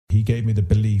He gave me the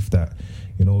belief that,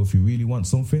 you know, if you really want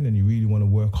something and you really want to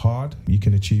work hard, you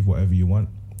can achieve whatever you want.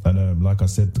 And like I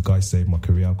said, the guy saved my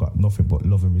career. I've got nothing but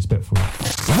love and respect for him.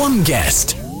 One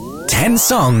guest, 10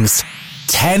 songs,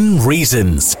 10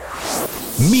 reasons.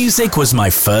 Music was my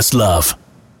first love.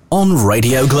 On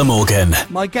Radio Glamorgan.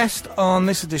 My guest on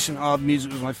this edition of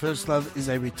Music Was My First Love is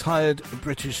a retired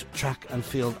British track and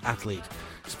field athlete,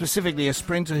 specifically a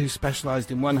sprinter who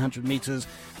specialised in 100 metres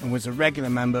and was a regular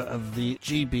member of the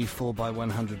GB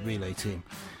 4x100 relay team.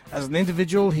 As an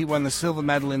individual, he won the silver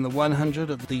medal in the 100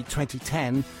 at the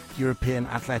 2010 European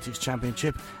Athletics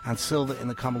Championship and silver in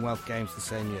the Commonwealth Games the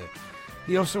same year.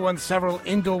 He also won several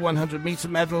indoor 100-metre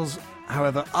medals.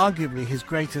 However, arguably his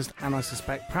greatest and I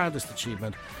suspect proudest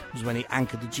achievement was when he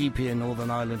anchored the GP in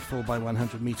Northern Ireland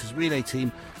 4x100 metres relay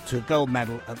team to a gold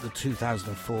medal at the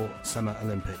 2004 Summer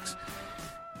Olympics.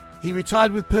 He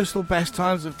retired with personal best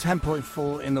times of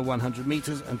 10.4 in the 100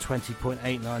 metres and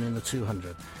 20.89 in the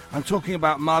 200. I'm talking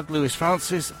about Mark Lewis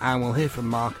Francis, and we'll hear from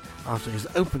Mark after his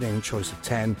opening choice of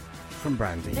 10 from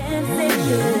Brandy.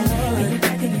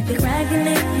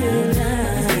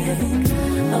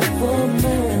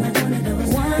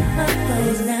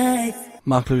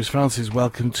 Mark Lewis Francis,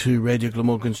 welcome to Radio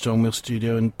Glamorgan's John Mill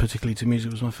Studio, and particularly to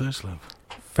Music Was My First Love.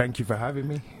 Thank you for having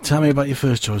me. Tell me about your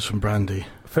first choice from Brandy.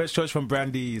 First choice from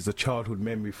Brandy is a childhood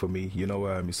memory for me. You know,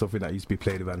 it's something that used to be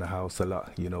played around the house a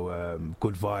lot. You know,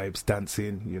 good vibes,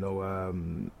 dancing, you know,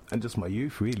 and just my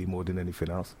youth, really, more than anything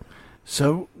else.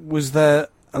 So, was there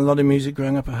a lot of music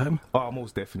growing up at home? Oh,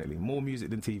 most definitely. More music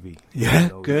than TV. Yeah, you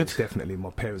know, good. Definitely. My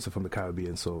parents are from the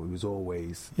Caribbean, so it was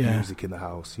always music in the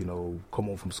house. You know, come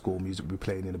home from school, music would be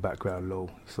playing in the background low.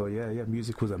 So, yeah,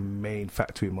 music was a main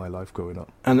factor in my life growing up.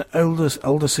 And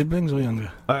older siblings or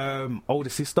younger? Older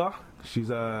sister. She's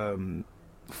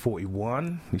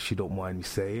 41, if she don't mind me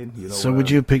saying. You know, so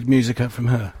would you have picked music up from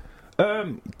her?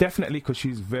 Definitely, because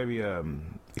she's very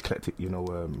eclectic. You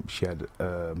know, she had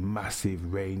a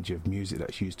massive range of music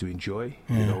that she used to enjoy.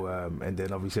 Yeah. You know, and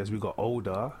then obviously as we got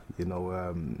older, you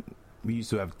know, we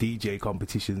used to have DJ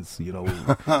competitions. You know,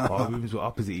 our rooms were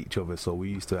opposite each other, so we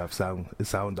used to have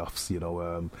sound offs. You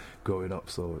know, growing up.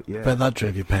 So yeah. Bet that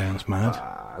drove your parents mad.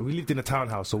 We lived in a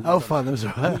townhouse, so fine, that was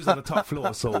alright. We was on the top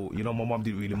floor, so you know, my mum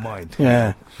didn't really mind.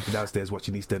 Yeah, she'd be downstairs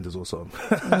watching EastEnders or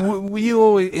something. Were you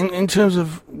always, in terms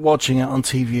of watching it on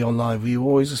TV or live, were you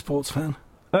always a sports fan?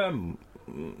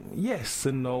 Yes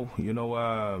and no. You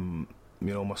know,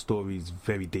 my story is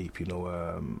very deep. You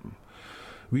know,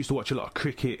 we used to watch a lot of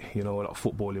cricket, you know, a lot of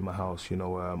football in my house. You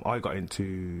know, I got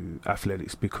into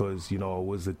athletics because, you know, I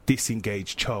was a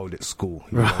disengaged child at school.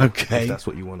 Right, okay. If that's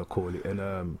what you want to call it.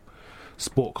 And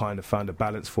sport kind of found a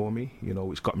balance for me, you know,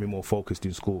 which got me more focused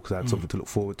in school because I had something to look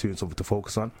forward to and something to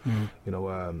focus on. You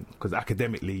know, because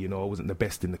academically, you know, I wasn't the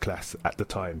best in the class at the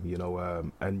time, you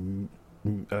know, and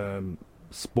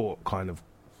sport kind of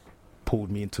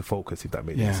pulled me into focus, if that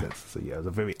made any sense. So yeah, I was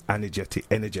a very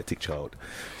energetic child.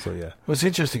 So yeah. Well, it's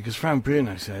interesting because Frank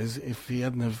Bruno says if he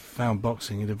hadn't have found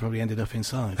boxing, he'd have probably ended up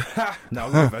inside. No,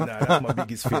 that's my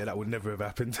biggest fear. That would never have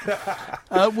happened.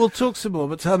 We'll talk some more,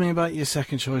 but tell me about your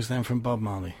second choice then from Bob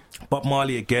Marley. Bob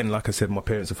Marley, again, like I said, my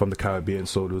parents are from the Caribbean,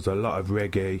 so there was a lot of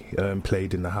reggae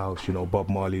played in the house. You know, Bob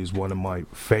Marley is one of my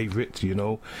favourites, you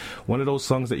know. One of those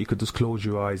songs that you could just close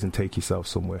your eyes and take yourself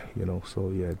somewhere, you know.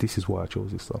 So, yeah, this is why I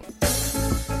chose this song.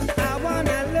 I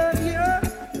wanna love you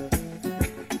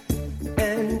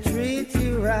and treat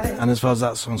you right. And as far as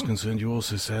that song's concerned, you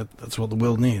also said that's what the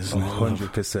world needs, isn't it?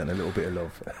 100%, a little bit of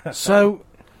love. So,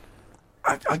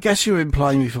 I guess you were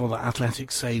implying before that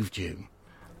athletics saved you.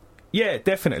 Yeah,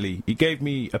 definitely. It gave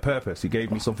me a purpose. It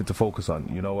gave me something to focus on.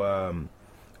 You know,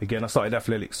 again, I started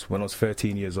athletics when I was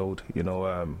 13 years old. You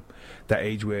know, that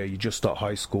age where you just start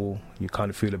high school, you kind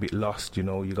of feel a bit lost. You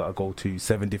know, you got to go to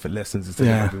 7 different lessons instead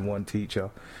of having one teacher.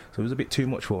 So it was a bit too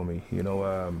much for me. You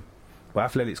know, but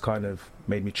athletics kind of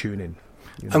made me tune in.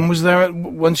 You know? And was there,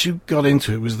 once you got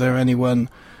into it, was there anyone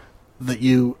that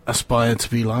you aspired to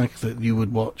be like, that you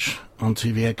would watch on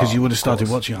TV? Because you would have started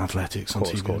watching athletics on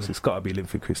TV. Of course, it's got to be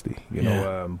Linford Christie. You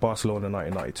know, Barcelona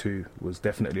 1992 was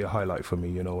definitely a highlight for me.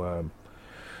 You know,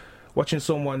 watching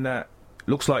someone that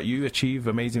looks like you achieve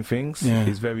amazing things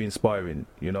is very inspiring.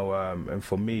 You know, and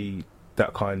for me,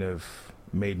 that kind of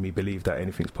made me believe that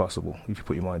anything's possible if you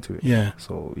put your mind to it. Yeah.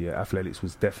 So yeah, athletics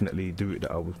was definitely the route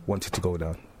that I wanted to go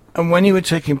down. And when you were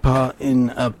taking part in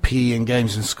PE and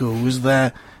games in school, was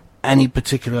there any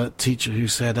particular teacher who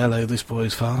said, hello, this boy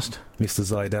is fast? Mr.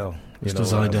 Zidell. Mr.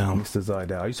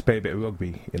 Zidell. I used to play a bit of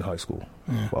rugby in high school,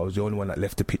 but I was the only one that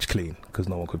left the pitch clean because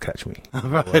no one could catch me.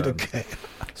 Right, okay.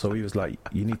 So he was like,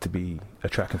 you need to be a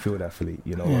track and field athlete,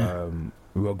 you know.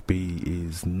 rugby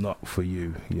is not for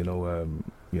you,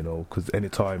 because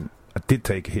anytime I did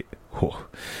take a hit,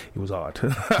 it was hard.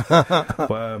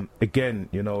 But again,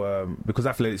 because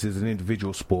athletics is an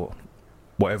individual sport,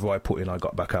 whatever I put in, I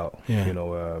got back out.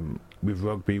 Yeah. With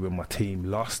rugby, when my team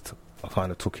lost, I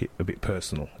kind of took it a bit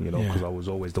personal, because I was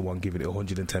always the one giving it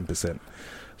 110%.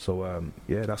 So,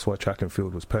 that's why track and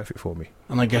field was perfect for me.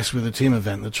 And I guess with a team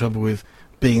event, the trouble with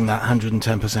being that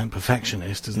 110%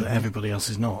 perfectionist is that everybody else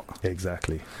is not.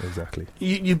 Exactly.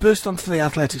 You burst onto the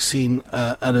athletic scene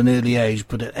at an early age,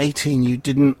 but at 18 you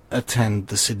didn't attend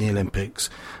the Sydney Olympics.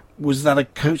 Was that a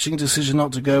coaching decision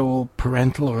not to go, or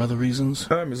parental, or other reasons?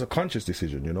 It's a conscious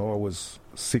decision, I was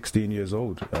 16 years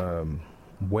old,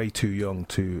 way too young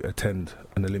to attend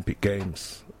an Olympic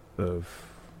Games of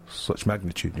such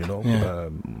magnitude, Yeah.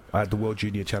 I had the World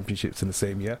Junior Championships in the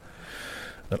same year.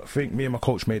 And I think me and my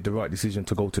coach made the right decision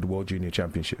to go to the World Junior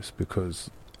Championships because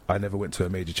I never went to a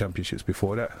major championships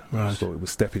before that. Right. So it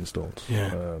was stepping stones.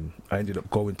 Yeah. I ended up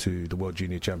going to the World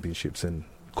Junior Championships and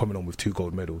coming on with 2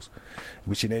 gold medals,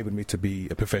 which enabled me to be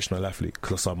a professional athlete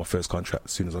because I signed my first contract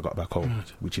as soon as I got back home,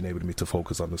 Right. which enabled me to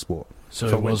focus on the sport. So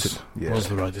If I it went was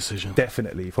the right decision.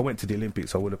 Definitely. If I went to the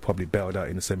Olympics, I would have probably bailed out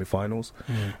in the semi-finals,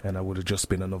 Yeah. and I would have just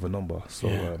been another number. So,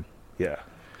 Yeah.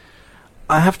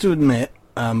 I have to admit,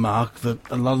 Mark, that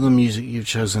a lot of the music you've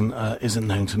chosen isn't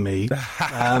known to me.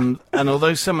 And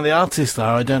although some of the artists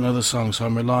are, I don't know the song, so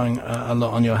I'm relying a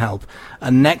lot on your help.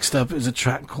 And next up is a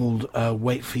track called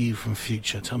Wait For You from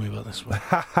Future. Tell me about this one.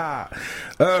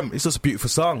 It's just a beautiful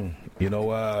song.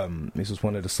 It's just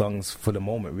one of the songs for the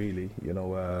moment, really.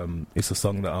 It's a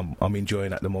song that I'm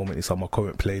enjoying at the moment. It's on my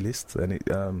current playlist, and it,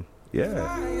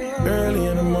 Early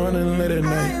in the morning, late at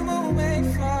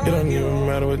night. It don't even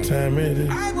matter what time it is.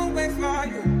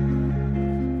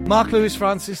 Mark Lewis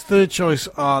Francis, third choice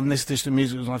on this edition of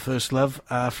Music Was My First Love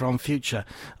from Future.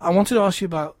 I wanted to ask you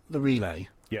about the relay.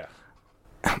 Yeah.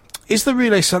 Is the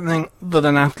relay something that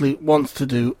an athlete wants to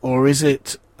do, or is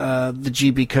it the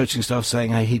GB coaching staff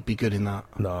saying, hey, he'd be good in that?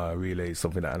 No, relay is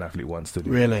something that an athlete wants to do.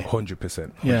 Really?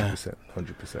 100%. Yeah.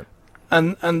 100%.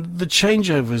 And the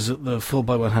changeovers at the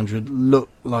 4x100 look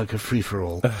like a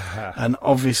free-for-all. And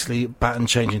obviously, baton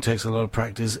changing takes a lot of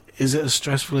practice. Is it as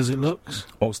stressful as it looks?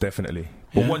 Most definitely.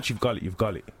 But Yeah. once you've got it, you've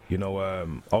got it.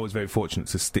 I was very fortunate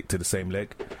to stick to the same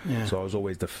leg. Yeah. So I was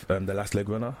always the last leg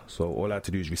runner. So all I had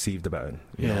to do is receive the baton.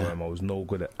 Yeah. I was no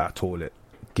good at all at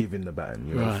giving the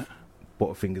baton. Right.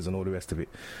 Butterfingers and all the rest of it.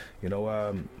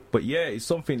 But yeah, it's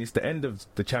the end of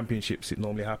the championships. It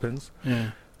normally happens.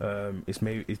 Yeah.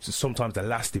 It's sometimes the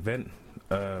last event,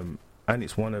 and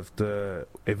it's one of the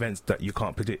events that you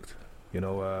can't predict.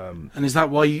 And is that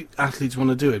why athletes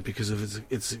want to do it? Because of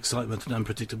its excitement and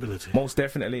unpredictability? Most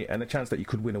definitely, and a chance that you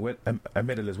could win a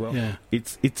medal as well. Yeah.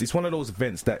 It's one of those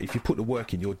events that if you put the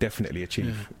work in, you'll definitely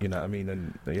achieve. You know what I mean?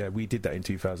 And yeah, we did that in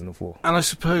 2004. And I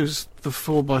suppose the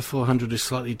 4x400 is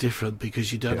slightly different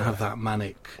because you don't have that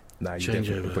manic Nah, you changeover.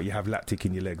 definitely, but you have lactic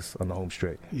in your legs on the home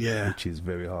straight. Yeah. Which is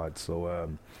very hard. So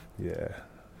yeah.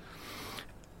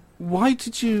 Why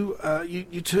did you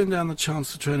you turn down the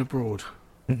chance to train abroad?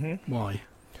 Mm-hmm. Why?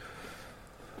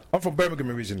 I'm from Birmingham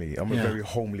originally. I'm a Yeah. very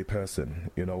homely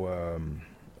person.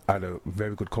 I had a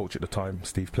very good coach at the time,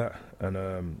 Steve Platt,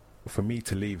 and for me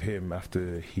to leave him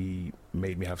after he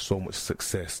made me have so much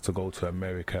success to go to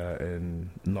America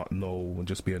and not know and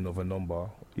just be another number,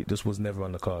 it just was never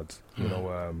on the cards.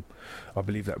 I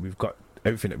believe that we've got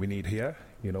everything that we need here.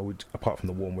 Apart from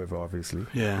the warm weather, obviously.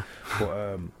 Yeah.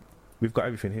 But we've got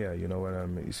everything here,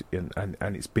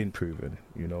 and it's been proven.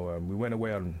 We went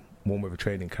away on warm weather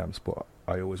training camps, but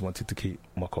I always wanted to keep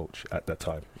my coach at that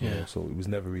time. Yeah. So it was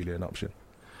never really an option.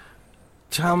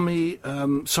 Tell me,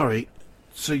 sorry,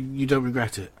 so you don't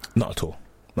regret it? Not at all.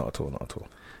 Not at all.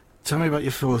 Tell me about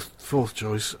your fourth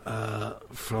choice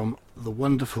from the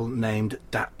wonderful named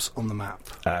Daps on the Map.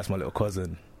 That's my little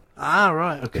cousin. Ah,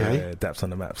 right, okay. Yeah, Daps on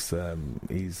the Maps.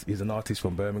 He's an artist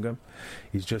from Birmingham.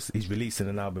 He's releasing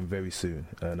an album very soon,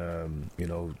 and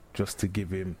just to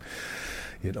give him,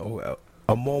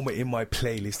 a moment in my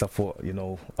playlist, I thought,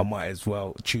 I might as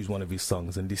well choose one of his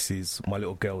songs, and this is my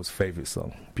little girl's favourite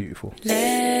song. Beautiful.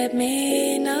 Let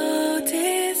me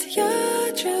notice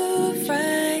your truth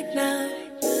right now.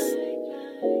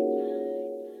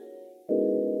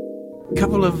 A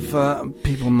couple of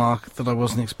people, Mark, that I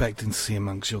wasn't expecting to see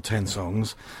amongst your 10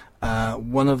 songs.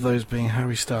 One of those being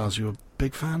Harry Styles. You a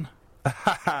big fan?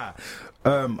 I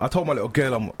told my little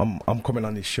girl I'm coming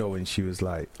on this show, and she was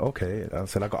like, okay. I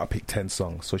said I got to pick 10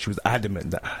 songs, so she was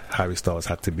adamant that Harry Styles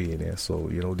had to be in here. So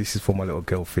this is for my little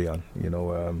girl Fionn.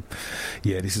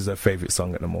 This is her favourite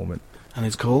song at the moment. And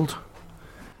it's called?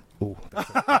 Oh, that's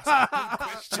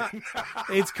question.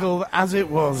 It's called As It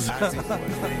Was.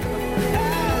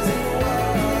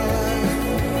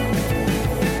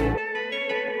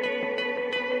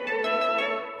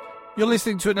 You're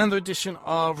listening to another edition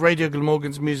of Radio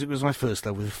Glamorgan's Music Was My First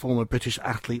Love with former British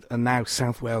athlete and now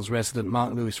South Wales resident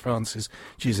Mark Lewis Francis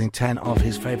choosing 10 of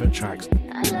his favourite tracks.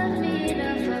 I love me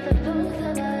enough for the both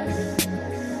of us.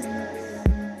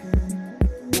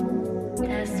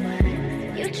 That's why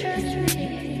you trust me.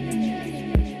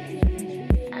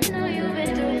 I know you've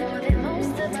been doing more than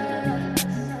most of us.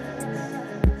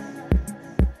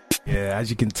 Yeah, as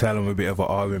you can tell, I'm a bit of an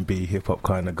R&B hip-hop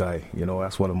kind of guy. You know,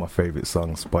 that's one of my favourite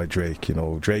songs by Drake. You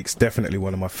know, Drake's definitely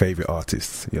one of my favourite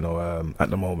artists, you know,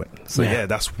 at the moment. So, yeah,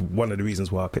 that's one of the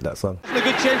reasons why I picked that song. A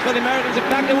good change for the Americans. In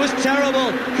fact, it was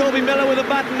terrible. Kobe Miller with a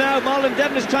baton now. Marlon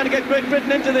Devon is trying to get Great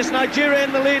Britain into this. Nigeria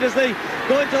in the lead as they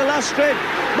go into the last straight.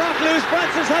 Mark Lewis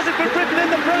Francis has it for Britain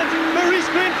in the front.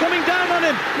 Maurice Green coming down on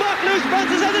him. Mark Lewis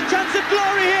Francis has a chance of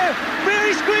glory here.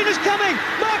 Maurice Green is coming.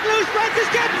 Mark Lewis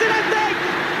Francis gets it, I think.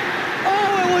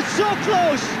 Oh, it was so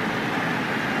close.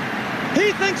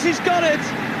 He thinks he's got it.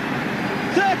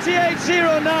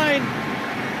 38.09.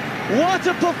 What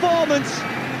a performance.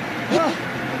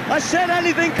 I said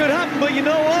anything could happen, but you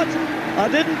know what? I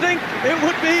didn't think it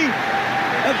would be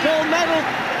a gold medal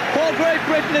for Great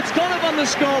Britain. It's gone up on the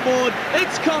scoreboard.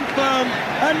 It's confirmed.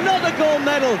 Another gold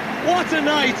medal. What a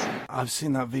night. I've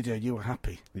seen that video. You were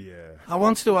happy. Yeah. I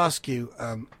wanted to ask you,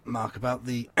 Mark, about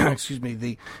the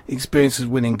the experience of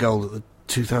winning gold at the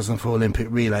 2004 Olympic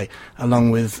relay,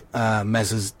 along with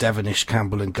Messrs Devonish,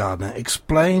 Campbell and Gardner.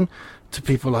 Explain to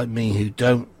people like me who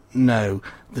don't know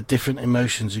the different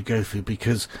emotions you go through,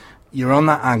 because you're on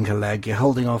that anchor leg, you're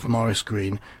holding off Maurice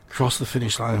Green, cross the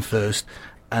finish line first,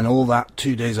 and all that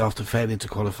 2 days after failing to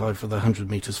qualify for the 100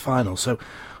 metres final. So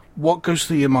what goes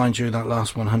through your mind during that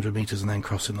last 100 metres and then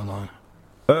crossing the line?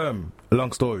 A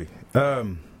long story.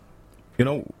 You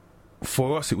know,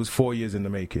 for us, it was 4 years in the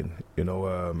making. You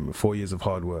know, 4 years of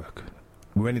hard work.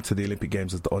 We went into the Olympic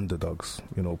Games as the underdogs.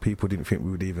 You know, people didn't think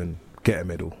we would even get a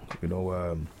medal. You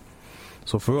know,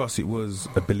 so for us, it was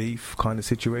a belief kind of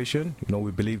situation. You know,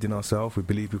 we believed in ourselves. We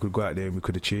believed we could go out there and we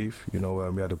could achieve. You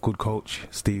know, we had a good coach,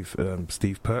 Steve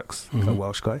Perks, a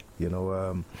Welsh guy. You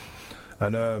know.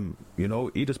 You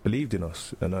know, he just believed in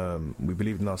us, and we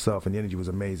believed in ourselves, and the energy was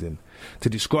amazing. To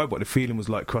describe what the feeling was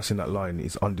like crossing that line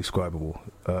is undescribable.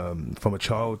 From a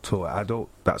child to an adult,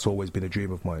 that's always been a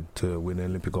dream of mine, to win an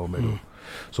Olympic gold medal.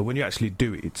 So when you actually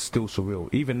do it, it's still surreal.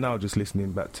 Even now, just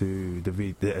listening back to the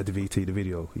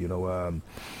video, you know,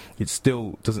 it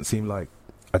still doesn't seem like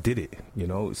I did it, you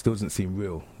know. It still doesn't seem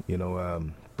real, you know.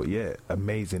 But yeah,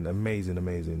 amazing.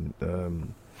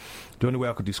 The only way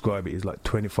I could describe it is like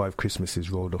 25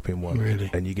 Christmases rolled up in one. Really?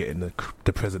 And you're getting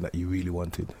the present that you really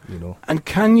wanted, you know. And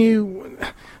can you,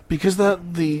 because the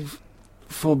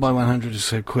 4x100 is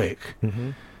so quick,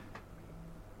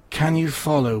 can you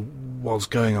follow what's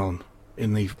going on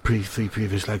in the three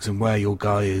previous legs and where your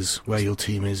guy is, where your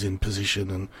team is in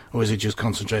position, or is it just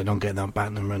concentrated on getting that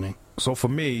baton and running? So for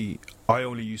me, I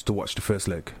only used to watch the first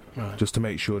leg, just to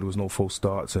make sure there was no false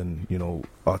starts and, you know,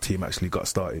 our team actually got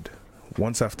started.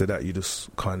 Once after that, you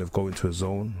just kind of go into a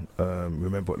zone,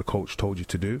 remember what the coach told you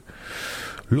to do.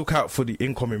 Look out for the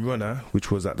incoming runner,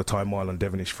 which was at the time Marlon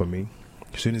Devonish for me.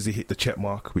 As soon as he hit the check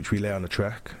mark, which we lay on the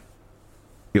track,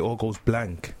 it all goes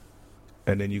blank.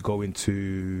 And then you go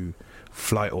into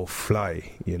flight or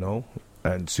fly, you know.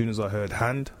 And as soon as I heard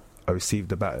hand, I received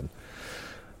the baton.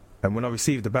 And when I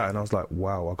received the baton, I was like,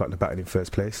 wow, I got the baton in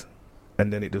first place.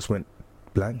 And then it just went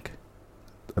blank.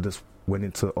 I just went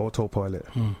into autopilot.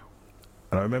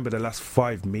 And I remember the last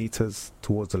 5 meters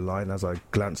towards the line as I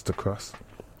glanced across,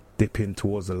 dipping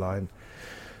towards the line,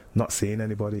 not seeing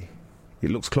anybody.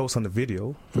 It looks close on the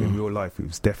video, but in real life it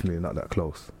was definitely not that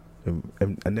close.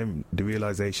 And then the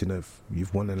realisation of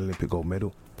you've won an Olympic gold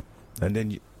medal. And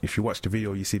then if you watch the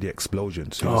video, you see the explosion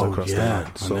as soon as I crossed the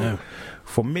line. So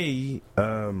for me,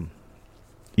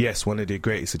 yes, one of the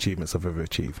greatest achievements I've ever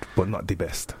achieved, but not the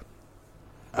best.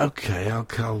 Okay, I'll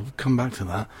come back to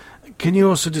that. Can you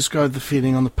also describe the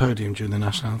feeling on the podium during the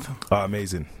national anthem?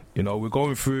 Amazing. You know, we're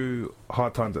going through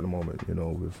hard times at the moment, you know,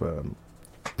 with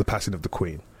the passing of the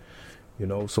Queen. You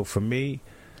know, so for me,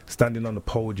 standing on the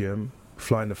podium,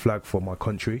 flying the flag for my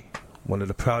country, one of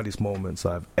the proudest moments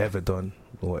I've ever done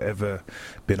or ever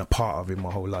been a part of in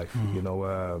my whole life. You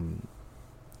know,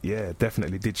 yeah,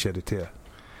 definitely did shed a tear.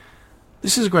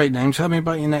 This is a great name. Tell me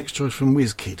about your next choice from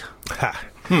WizKid.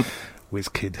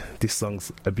 WizKid, this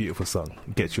song's a beautiful song.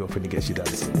 Gets you up and it gets you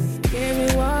dancing. Give me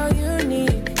all you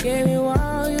need, give me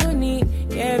all you need,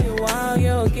 give me all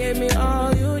you, give me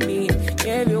all you need,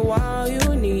 give me all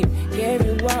you need, give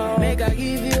me all. Make a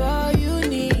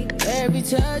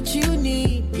that you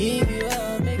need. Give you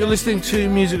all. You're listening to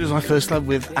Music Was My First Love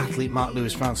with athlete Mark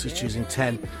Lewis Francis, choosing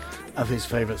 10 of his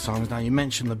favourite songs. Now, you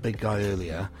mentioned the big guy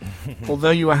earlier.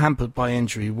 Although you were hampered by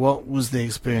injury, what was the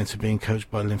experience of being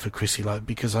coached by Linford Christie like?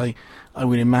 Because I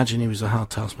would imagine he was a hard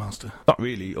taskmaster. Not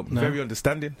really. Very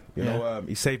understanding. You know,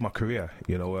 he saved my career.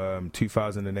 You know,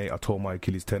 2008, I tore my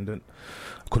Achilles tendon.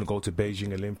 I couldn't go to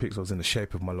Beijing Olympics. I was in the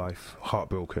shape of my life,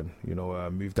 heartbroken. You know,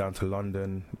 moved down to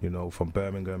London, you know, from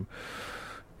Birmingham.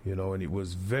 You know, and it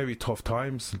was very tough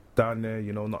times down there,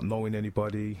 you know, not knowing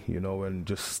anybody, you know, and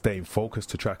just staying focused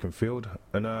to track and field.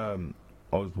 And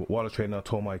while I was training, I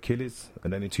tore my Achilles.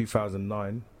 And then in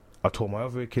 2009, I tore my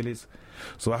other Achilles.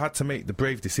 So I had to make the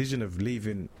brave decision of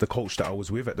leaving the coach that I was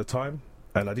with at the time.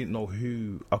 And I didn't know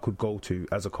who I could go to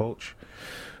as a coach.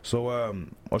 So I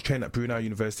was training at Brunel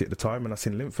University at the time, and I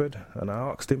seen Linford. And I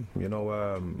asked him, you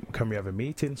know, can we have a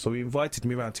meeting? So he invited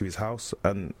me around to his house,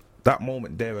 and that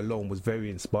moment there alone was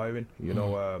very inspiring. You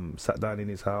know, sat down in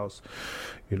his house,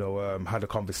 you know, had a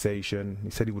conversation. He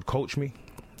said he would coach me.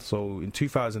 So in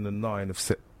 2009 of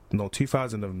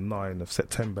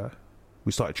September,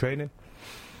 we started training,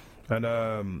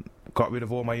 and got rid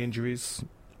of all my injuries.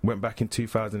 Went back in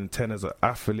 2010 as an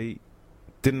athlete.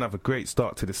 Didn't have a great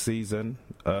start to the season.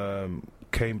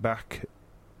 Came back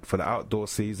for the outdoor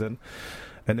season,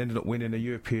 and ended up winning a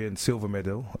European silver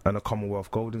medal and a Commonwealth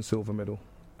gold and silver medal.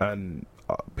 And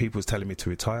people was telling me to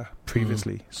retire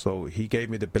previously. So he gave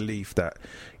me the belief that,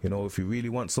 you know, if you really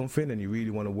want something and you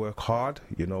really want to work hard,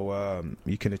 you know,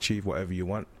 you can achieve whatever you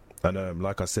want. And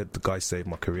like I said, the guy saved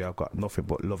my career. I've got nothing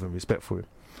but love and respect for him.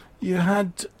 You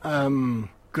had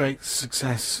great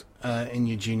success in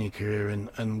your junior career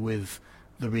and with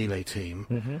the relay team.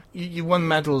 Mm-hmm. You won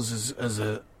medals as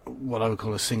a what I would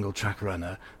call a single track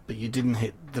runner, but you didn't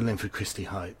hit the Linford Christie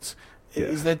heights. Yeah.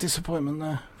 Is there disappointment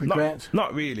there? Regret?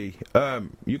 Not really.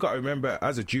 You got to remember,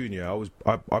 as a junior,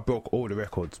 I broke all the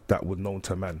records that were known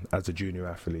to man as a junior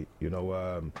athlete. You know,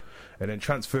 and then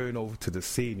transferring over to the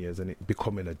seniors and it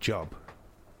becoming a job,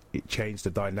 it changed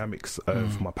the dynamics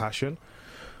of my passion.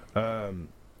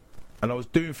 And I was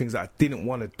doing things that I didn't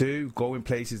want to do, going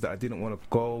places that I didn't want to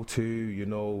go to. You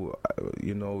know,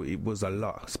 it was a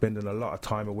lot. Spending a lot of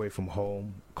time away from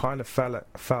home. Kind of fell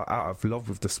out of love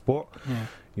with the sport. Yeah.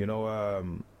 You know,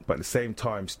 but at the same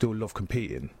time, still love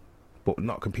competing, but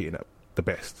not competing at the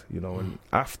best. You know, and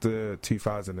after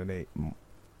 2008,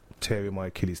 tearing my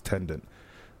Achilles tendon,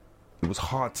 it was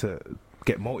hard to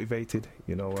get motivated.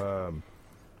 You know,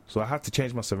 so I had to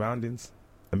change my surroundings,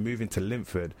 and moving to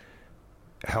Linford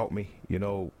helped me. You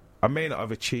know, I may not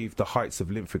have achieved the heights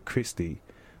of Linford Christie,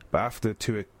 but after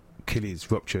 2 Achilles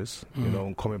ruptures, you know,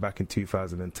 and coming back in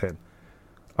 2010,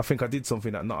 I think I did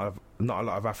something that not a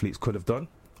lot of athletes could have done.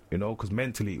 You know, because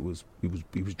mentally it was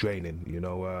draining. You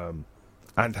know,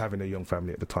 and having a young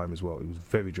family at the time as well, it was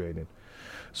very draining.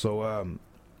 So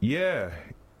yeah,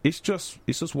 it's just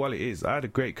what it is. I had a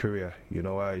great career. You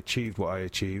know, I achieved what I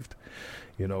achieved.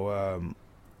 You know,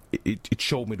 it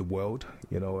showed me the world.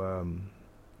 You know.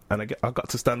 And I got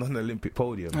to stand on the Olympic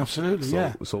podium. Absolutely,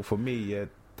 yeah. So for me, yeah,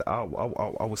 I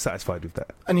was satisfied with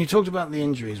that. And you talked about the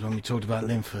injuries when we talked about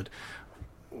Linford.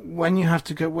 When you have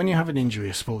an injury,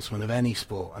 a sportsman of any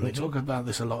sport, and they talk about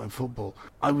this a lot in football,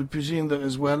 I would presume that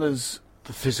as well as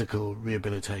the physical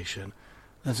rehabilitation,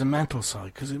 there's a mental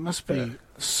side, because it must be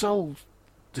soul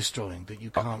destroying that you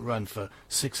can't run for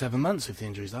 6-7 months if the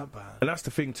injury's that bad. And that's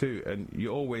the thing too, and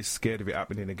you're always scared of it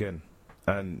happening again.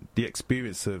 And the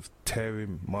experience of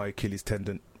tearing my Achilles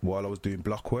tendon while I was doing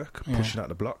block work, pushing out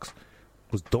the blocks,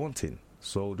 was daunting.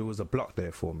 So there was a block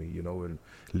there for me, you know, and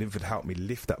Linford helped me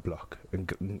lift that block,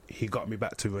 and he got me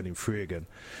back to running free again,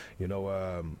 you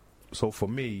know. So for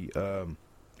me,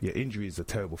 injury is a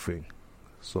terrible thing.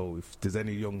 So if there's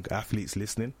any young athletes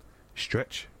listening,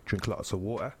 stretch, drink lots of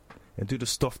water, and do the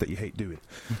stuff that you hate doing.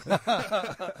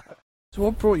 So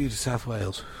what brought you to South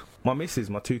Wales? My missus,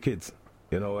 my 2 kids.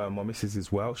 You know, my missus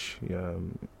is Welsh,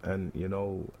 and, you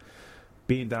know,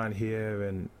 being down here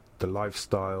and the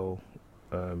lifestyle,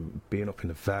 being up in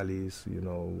the valleys, you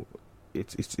know,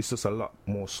 it's just a lot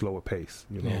more slower pace,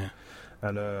 you know. Yeah.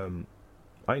 And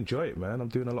I enjoy it, man. I'm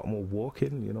doing a lot more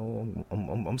walking, you know.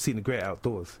 I'm seeing the great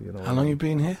outdoors, you know. How long you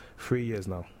been here? 3 years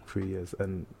now, 3 years.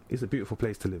 And it's a beautiful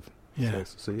place to live. Yeah.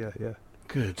 So yeah.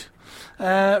 Good.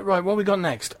 Right, what we got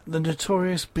next? The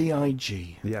Notorious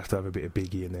B.I.G. You have to have a bit of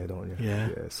Biggie in there, don't you? Yeah.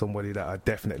 Somebody that I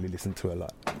definitely listen to a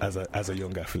lot as a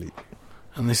young athlete.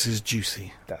 And this is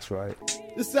Juicy. That's right.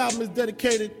 This album is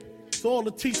dedicated to all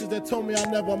the teachers that told me I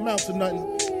never amount to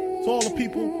nothing. To all the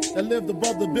people that lived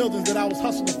above the buildings that I was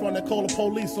hustling from, that called the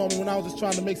police on me when I was just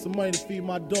trying to make some money to feed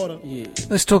my daughter.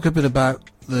 Let's talk a bit about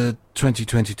the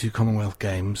 2022 Commonwealth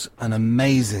Games. An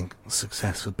amazing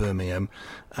success for Birmingham,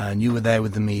 and you were there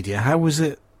with the media. How was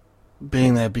it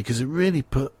being there? Because it really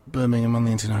put Birmingham on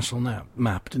the international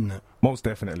map, didn't it? Most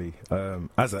definitely.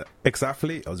 As an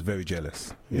ex-athlete, I was very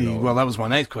jealous. You know? Well, that was my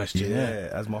next question. Yeah,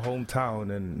 as my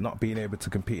hometown and not being able to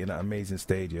compete in that amazing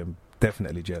stadium,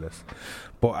 definitely jealous.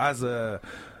 But as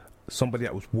somebody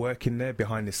that was working there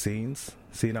behind the scenes,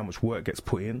 seeing how much work gets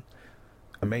put in,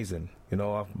 amazing. You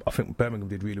know, I think Birmingham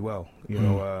did really well. You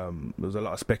know, there was a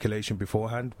lot of speculation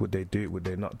beforehand. Would they do it? Would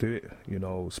they not do it? You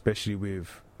know, especially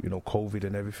with, you know, COVID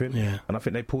and everything. Yeah. And I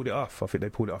think they pulled it off. I think they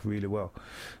pulled it off really well.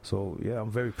 So, yeah, I'm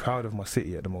very proud of my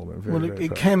city at the moment. Very, Well,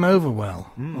 it came over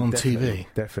well on definitely,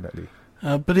 TV. Definitely.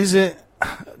 But is it,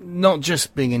 not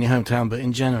just being in your hometown, but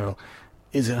in general,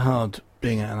 is it hard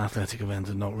being at an athletic event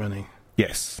and not running?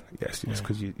 Yes,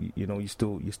 because you know you're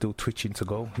still twitching to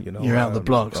go. You know, you're out the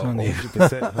blocks, aren't you?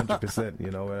 100%. You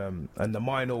know, and the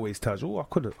mind always tells you, I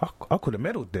could have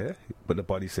medalled there, but the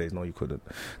body says no, you couldn't.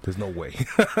 There's no way.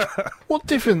 What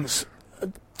difference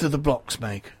do the blocks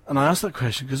make? And I asked that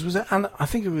question because I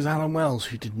think it was Alan Wells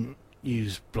who didn't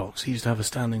use blocks. He used to have a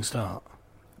standing start.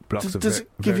 Blocks Does it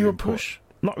give you a push?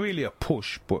 Not really a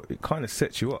push, but it kind of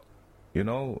sets you up. You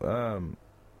know,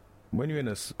 when you're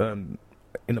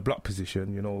in a block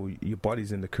position, you know, your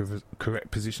body's in the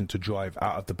correct position to drive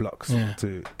out of the blocks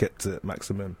to get to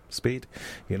maximum speed,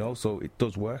 you know, so it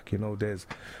does work. You know, there's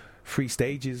 3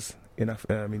 stages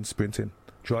in sprinting: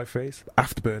 drive phase,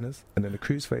 afterburners, and then the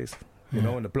cruise phase, you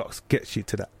know, and the blocks gets you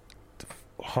to that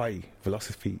high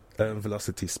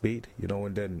velocity speed, you know,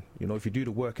 and then, you know, if you do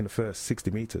the work in the first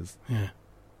 60 meters, the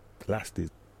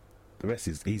rest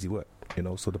is easy work, you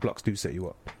know, so the blocks do set you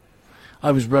up.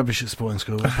 I was rubbish at sporting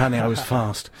school. Apparently I was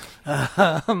fast.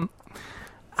 How,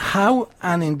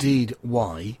 and indeed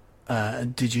why,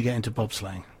 did you get into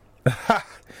bobsleighing?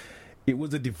 It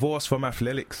was a divorce from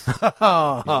athletics. You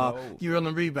know, you were on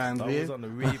the rebound, I were you? was on the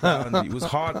rebound. It was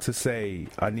hard to say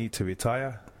I need to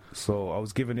retire. So I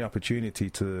was given the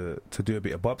opportunity to do a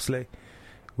bit of bobsleigh,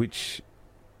 which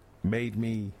made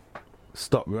me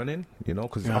stop running, you know,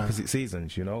 because it's opposite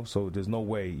seasons, you know, so there's no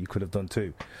way you could have done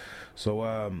 2. So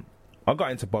I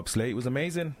got into bobsleigh. It was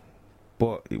amazing,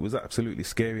 but it was absolutely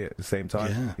scary at the same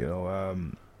time, you know,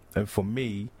 and for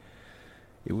me,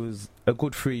 it was a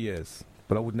good 3 years,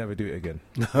 but I would never do it again.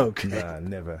 Okay. Nah,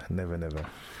 never.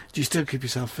 Do you still keep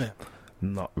yourself fit?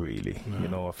 Not really. No. You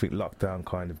know, I think lockdown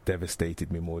kind of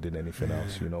devastated me more than anything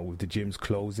else. You know, with the gyms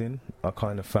closing, I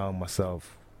kind of found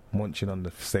myself munching on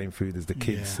the same food as the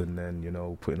kids and then, you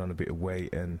know, putting on a bit of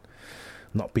weight and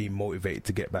not being motivated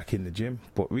to get back in the gym.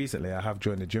 But recently I have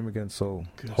joined the gym again, so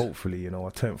hopefully, you know, I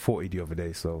turned 40 the other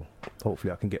day, so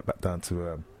hopefully I can get back down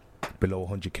to below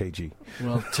 100 kg.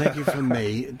 Well, take it from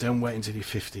me, don't wait until you're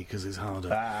 50 because it's harder.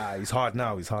 It's hard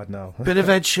now. Bit of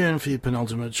Ed Sheeran for your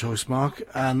penultimate choice, Mark,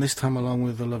 and this time along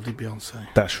with the lovely Beyonce.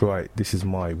 That's right. This is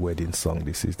my wedding song.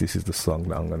 This is the song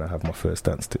that I'm going to have my first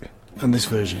dance to. And this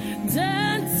version.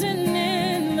 Dancing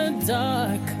in the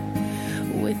dark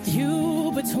with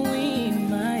you between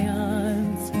my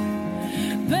arms,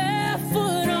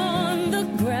 barefoot on the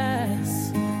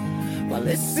grass while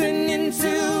listening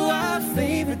to our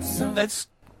favorite song. Let's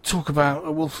talk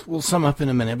about, we'll sum up in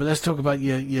a minute, but let's talk about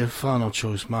your final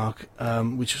choice, Mark,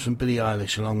 which is from Billie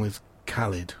Eilish along with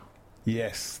Khalid.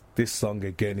 Yes, this song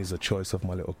again is a choice of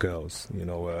my little girls. You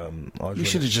know, you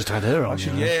should have just had her on.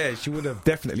 Yeah, she would have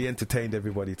definitely entertained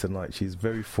everybody tonight. She's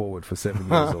very forward for 7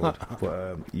 years old.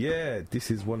 But yeah, this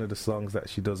is one of the songs that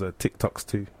she does her TikToks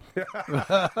to.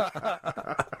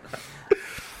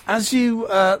 As you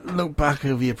look back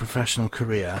over your professional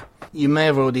career, you may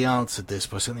have already answered this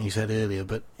by something you said earlier,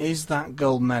 but is that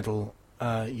gold medal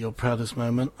your proudest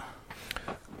moment?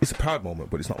 It's a proud moment,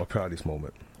 but it's not my proudest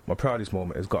moment. My proudest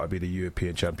moment has got to be the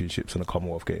European Championships and the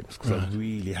Commonwealth Games, because I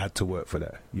really had to work for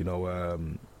that. You know,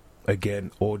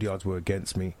 again, all the odds were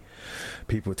against me.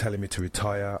 People were telling me to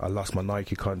retire. I lost my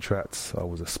Nike contracts. I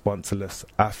was a sponsorless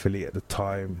athlete at the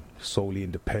time, solely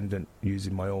independent,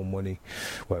 using my own money.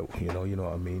 Well, you know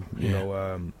what I mean. You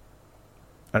know,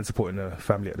 and supporting the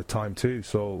family at the time too.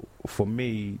 So for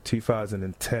me,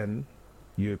 2010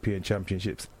 European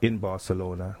Championships in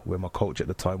Barcelona, where my coach at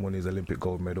the time won his Olympic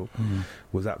gold medal,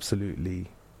 was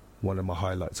absolutely one of my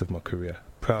highlights of my career.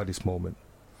 Proudest moment.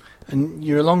 And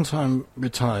you're a long time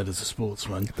retired as a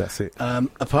sportsman. That's it.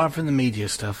 Apart from the media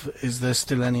stuff, is there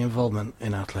still any involvement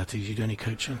in athletics? You do any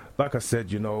coaching? Like I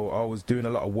said, you know, I was doing a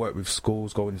lot of work with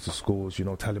schools, going into schools, you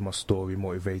know, telling my story,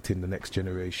 motivating the next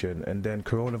generation. And then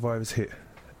coronavirus hit.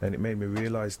 and it made me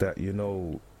realise that, you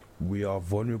know, we are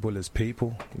vulnerable as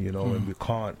people, you know, and we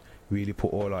can't really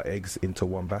put all our eggs into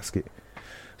one basket.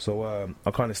 So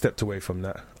I kind of stepped away from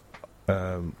that,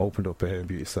 opened up a hair and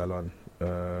beauty salon.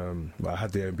 I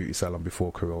had the hair and beauty salon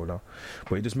before Corona,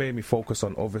 but it just made me focus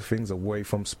on other things away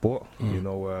from sport, you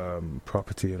know,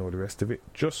 property and all the rest of it,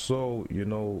 just so, you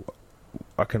know,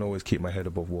 I can always keep my head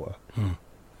above water.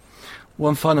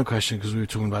 One final question, because we were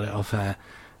talking about it off air.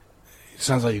 It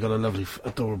sounds like you've got a lovely,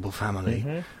 adorable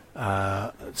family.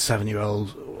 7-year-old,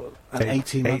 an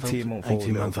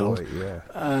 18-month-old. Boy,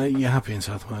 yeah. You're happy in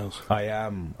South Wales? I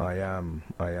am.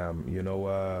 You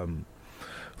know,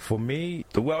 for me,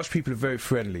 the Welsh people are very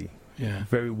friendly,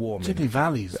 very warm. Particularly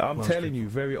Valleys. I'm Welsh telling people. you,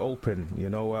 very open, you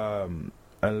know,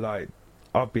 and like,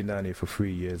 I've been down here for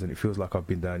 3 years, and it feels like I've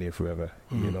been down here forever.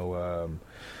 You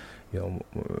know,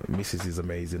 Mrs. is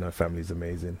amazing, her family's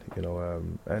amazing, you know,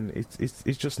 and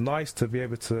it's just nice to be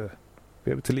able to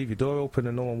leave your door open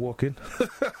and no one walk in.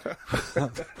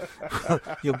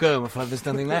 You'll go if there's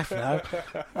nothing left now.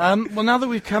 Well, now that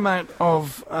we've come out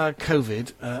of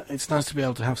COVID, it's nice to be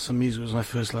able to have some music. It was my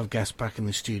first love guest back in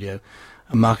the studio.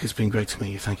 And Mark, it's been great to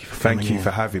meet you. Thank you for coming in. Thank you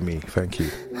for having me. Thank you.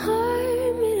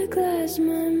 Heart made of glass,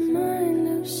 my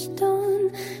mind of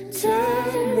stone.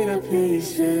 Tear me to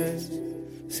pieces,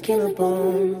 skin and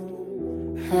bone.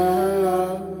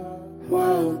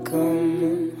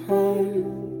 Welcome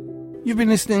home. You've been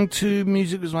listening to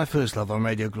Music Was My First Love on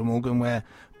Radio Glamorgan, where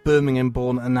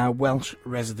Birmingham-born and now Welsh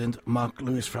resident Mark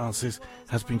Lewis Francis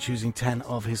has been choosing 10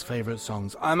 of his favourite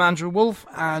songs. I'm Andrew Wolfe,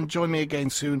 and join me again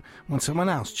soon when someone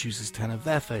else chooses 10 of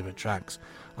their favourite tracks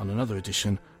on another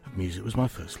edition of Music Was My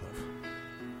First Love.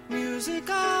 Music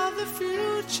of the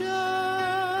future.